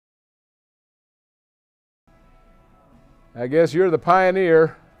I guess you're the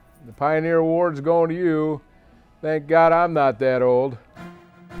pioneer. The Pioneer Award's going to you. Thank God I'm not that old.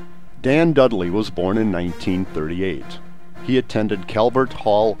 Dan Dudley was born in 1938. He attended Calvert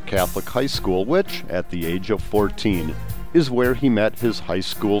Hall Catholic High School, which, at the age of 14, is where he met his high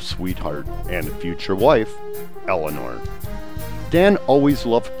school sweetheart and future wife, Eleanor. Dan always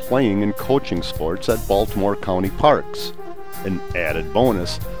loved playing and coaching sports at Baltimore County Parks. An added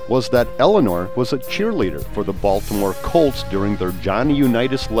bonus was that Eleanor was a cheerleader for the Baltimore Colts during their Johnny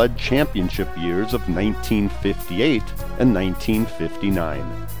Unitas-led championship years of 1958 and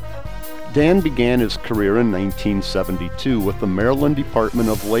 1959. Dan began his career in 1972 with the Maryland Department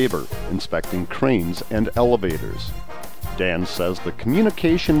of Labor, inspecting cranes and elevators. Dan says the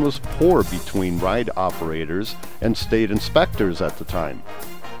communication was poor between ride operators and state inspectors at the time.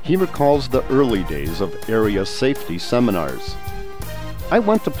 He recalls the early days of area safety seminars. I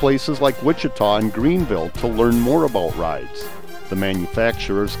went to places like Wichita and Greenville to learn more about rides. The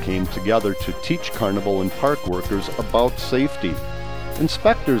manufacturers came together to teach carnival and park workers about safety.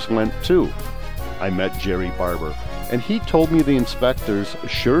 Inspectors went too. I met Jerry Barber, and he told me the inspectors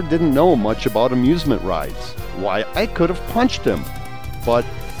sure didn't know much about amusement rides. Why, I could have punched him. But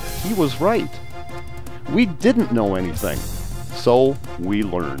he was right. We didn't know anything, so we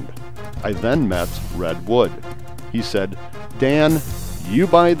learned. I then met Red Wood. He said, "Dan, you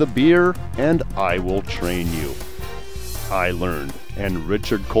buy the beer and I will train you." I learned, and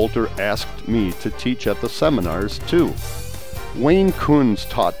Richard Coulter asked me to teach at the seminars too. Wayne Coons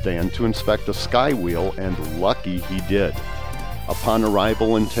taught Dan to inspect a skywheel, and lucky he did. Upon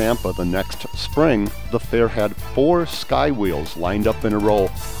arrival in Tampa the next spring, the fair had 4 skywheels lined up in a row,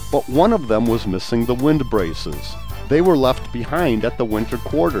 but one of them was missing the wind braces. They were left behind at the winter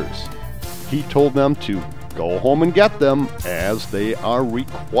quarters. He told them to go home and get them, as they are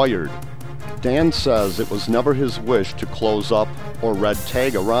required. Dan says it was never his wish to close up or red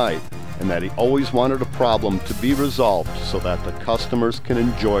tag a ride, and that he always wanted a problem to be resolved so that the customers can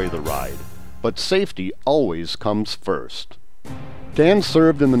enjoy the ride. But safety always comes first. Dan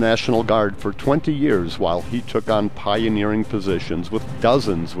served in the National Guard for 20 years while he took on pioneering positions with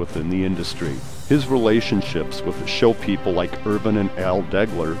dozens within the industry. His relationships with show people like Irvin and Al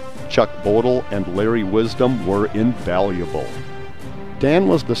Degler, Chuck Bodel, and Larry Wisdom were invaluable. Dan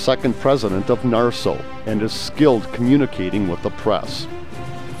was the 2nd president of NARSO and is skilled communicating with the press.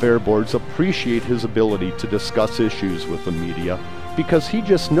 Fair boards appreciate his ability to discuss issues with the media because he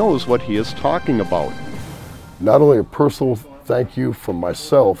just knows what he is talking about. Not only a personal thank you from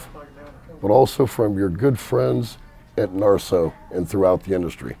myself, but also from your good friends at NARSO and throughout the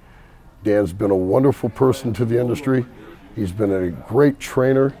industry. Dan's been a wonderful person to the industry. He's been a great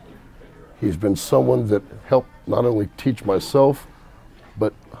trainer. He's been someone that helped not only teach myself,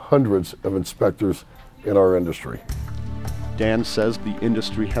 but hundreds of inspectors in our industry. Dan says the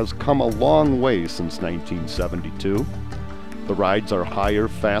industry has come a long way since 1972. The rides are higher,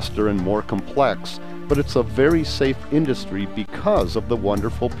 faster, and more complex, but it's a very safe industry because of the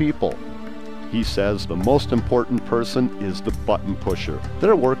wonderful people. He says the most important person is the button pusher.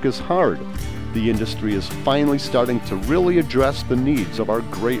 Their work is hard. The industry is finally starting to really address the needs of our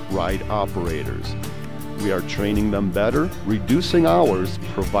great ride operators. We are training them better, reducing hours,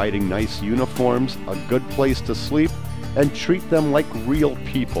 providing nice uniforms, a good place to sleep, and treat them like real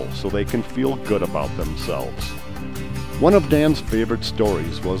people so they can feel good about themselves. One of Dan's favorite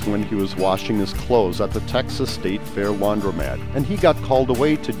stories was when he was washing his clothes at the Texas State Fair laundromat, and he got called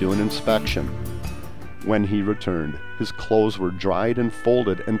away to do an inspection. When he returned, his clothes were dried and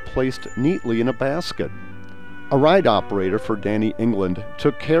folded and placed neatly in a basket. A ride operator for Danny England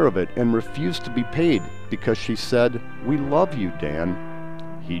took care of it and refused to be paid because she said, "We love you, Dan."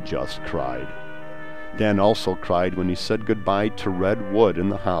 He just cried. Dan also cried when he said goodbye to Red Wood in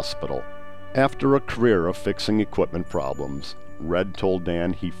the hospital. After a career of fixing equipment problems, Red told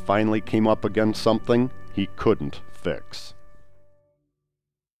Dan he finally came up against something he couldn't fix.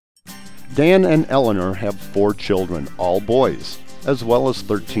 Dan and Eleanor have 4 children, all boys, as well as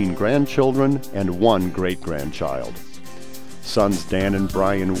 13 grandchildren and 1 great-grandchild. Sons Dan and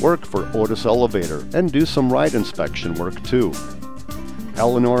Brian work for Otis Elevator and do some ride inspection work too.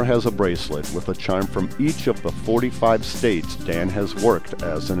 Eleanor has a bracelet with a charm from each of the 45 states Dan has worked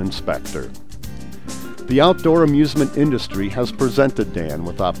as an inspector. The outdoor amusement industry has presented Dan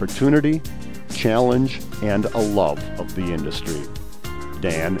with opportunity, challenge, and a love of the industry.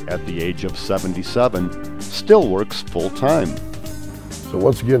 Dan, at the age of 77, still works full-time. So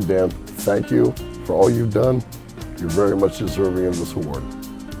once again, Dan, thank you for all you've done. You're very much deserving of this award.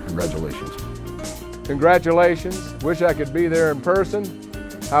 Congratulations. Congratulations. Wish I could be there in person.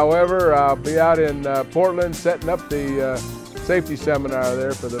 However, I'll be out in Portland setting up the safety seminar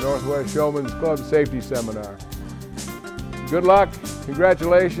there for the Northwest Showman's Club Safety Seminar. Good luck,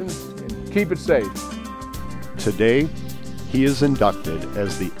 congratulations, and keep it safe. Today, he is inducted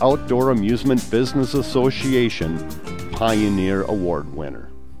as the Outdoor Amusement Business Association Pioneer Award winner.